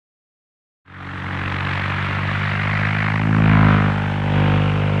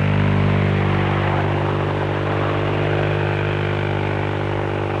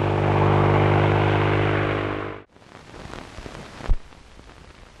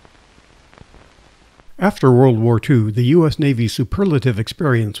After World War II, the U.S. Navy's superlative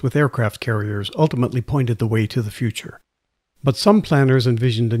experience with aircraft carriers ultimately pointed the way to the future. But some planners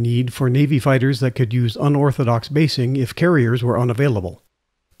envisioned a need for Navy fighters that could use unorthodox basing if carriers were unavailable.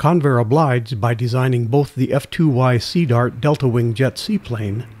 Convair obliged by designing both the F2Y Sea Dart delta-wing jet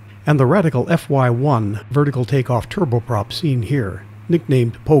seaplane and the radical XFY-1 vertical takeoff turboprop seen here,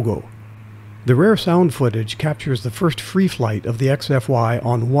 nicknamed Pogo. The rare sound footage captures the first free flight of the XFY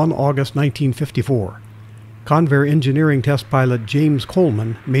on 1 August 1954. Convair engineering test pilot James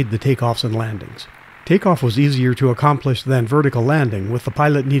Coleman made the takeoffs and landings. Takeoff was easier to accomplish than vertical landing, with the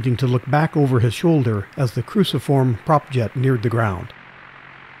pilot needing to look back over his shoulder as the cruciform propjet neared the ground.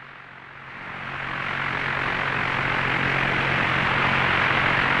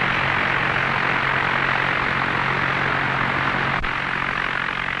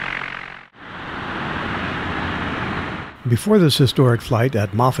 Before this historic flight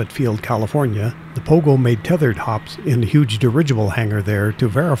at Moffett Field, California, the Pogo made tethered hops in the huge dirigible hangar there to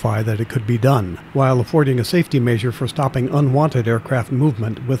verify that it could be done, while affording a safety measure for stopping unwanted aircraft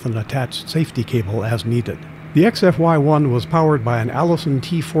movement with an attached safety cable as needed. The XFY-1 was powered by an Allison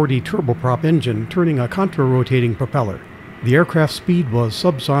T-40 turboprop engine turning a contra-rotating propeller. The aircraft's speed was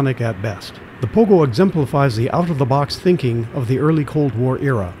subsonic at best. The Pogo exemplifies the out-of-the-box thinking of the early Cold War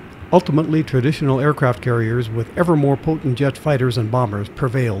era. Ultimately, traditional aircraft carriers with ever more potent jet fighters and bombers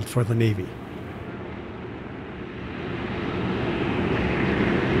prevailed for the Navy.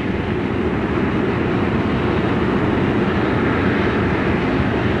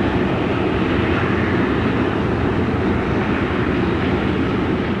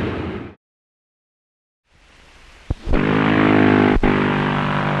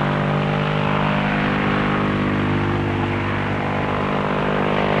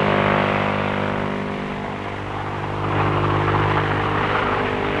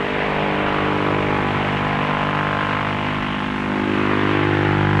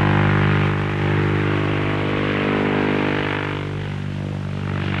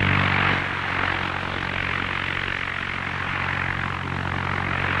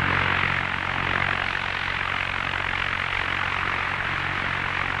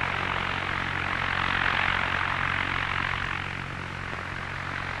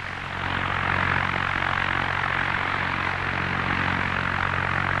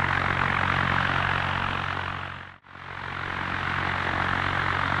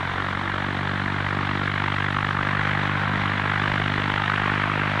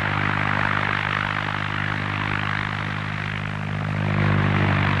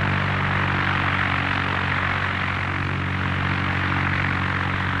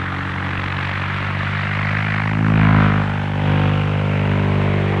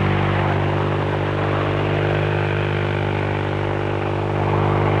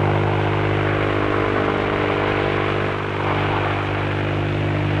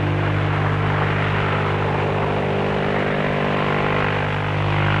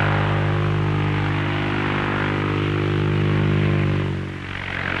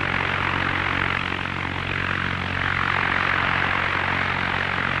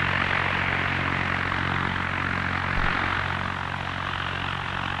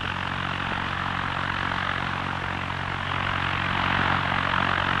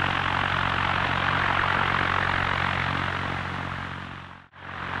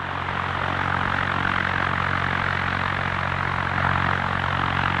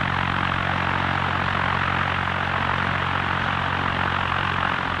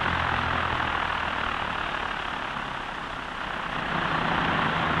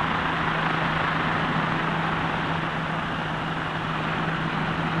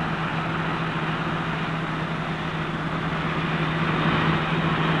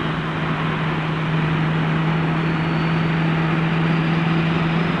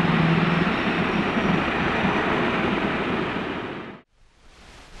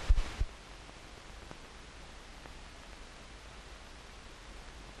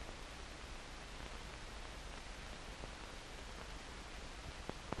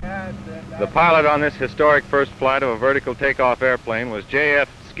 The pilot on this historic first flight of a vertical takeoff airplane was J.F.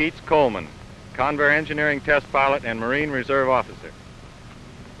 James Coleman, Convair engineering test pilot and Marine Reserve officer.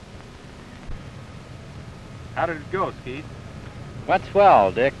 How did it go, Skeet? Went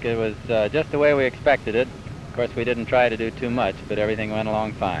swell, Dick. It was just the way we expected it. Of course, we didn't try to do too much, but everything went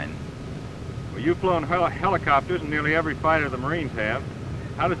along fine. Well, you've flown helicopters, and nearly every fighter the Marines have.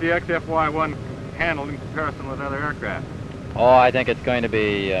 How does the XFY-1 handle in comparison with other aircraft? Oh, I think it's going to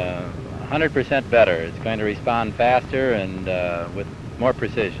be 100% better. It's going to respond faster and with more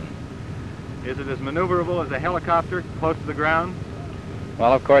precision. Is it as maneuverable as a helicopter close to the ground?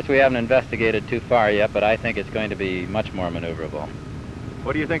 Well, of course, we haven't investigated too far yet, but I think it's going to be much more maneuverable.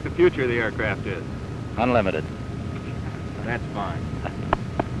 What do you think the future of the aircraft is? Unlimited. That's fine.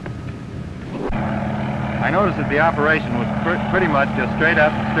 I noticed that the operation was pretty much just straight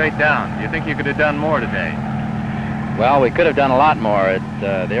up and straight down. Do you think you could have done more today? Well, we could have done a lot more.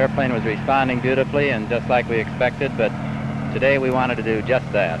 The airplane was responding beautifully and just like we expected, but today we wanted to do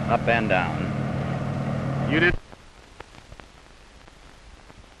just that, up and down. You did?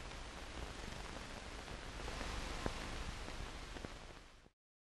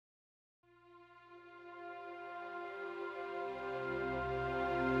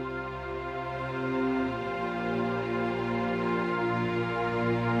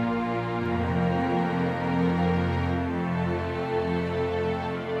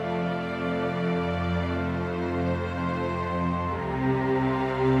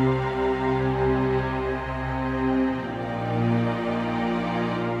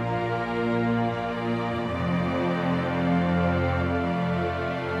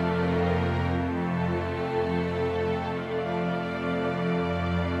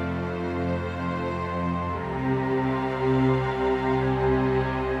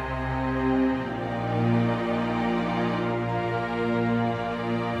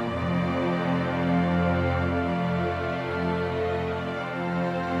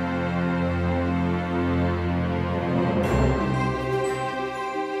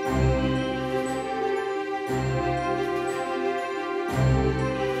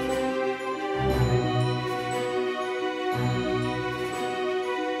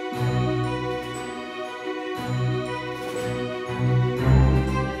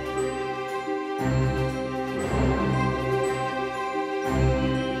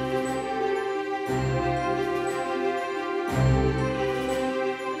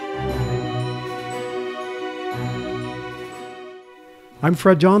 I'm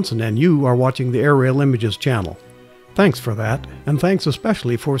Fred Johnson, and you are watching the Airailimages channel. Thanks for that, and thanks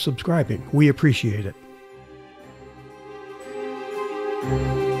especially for subscribing. We appreciate it.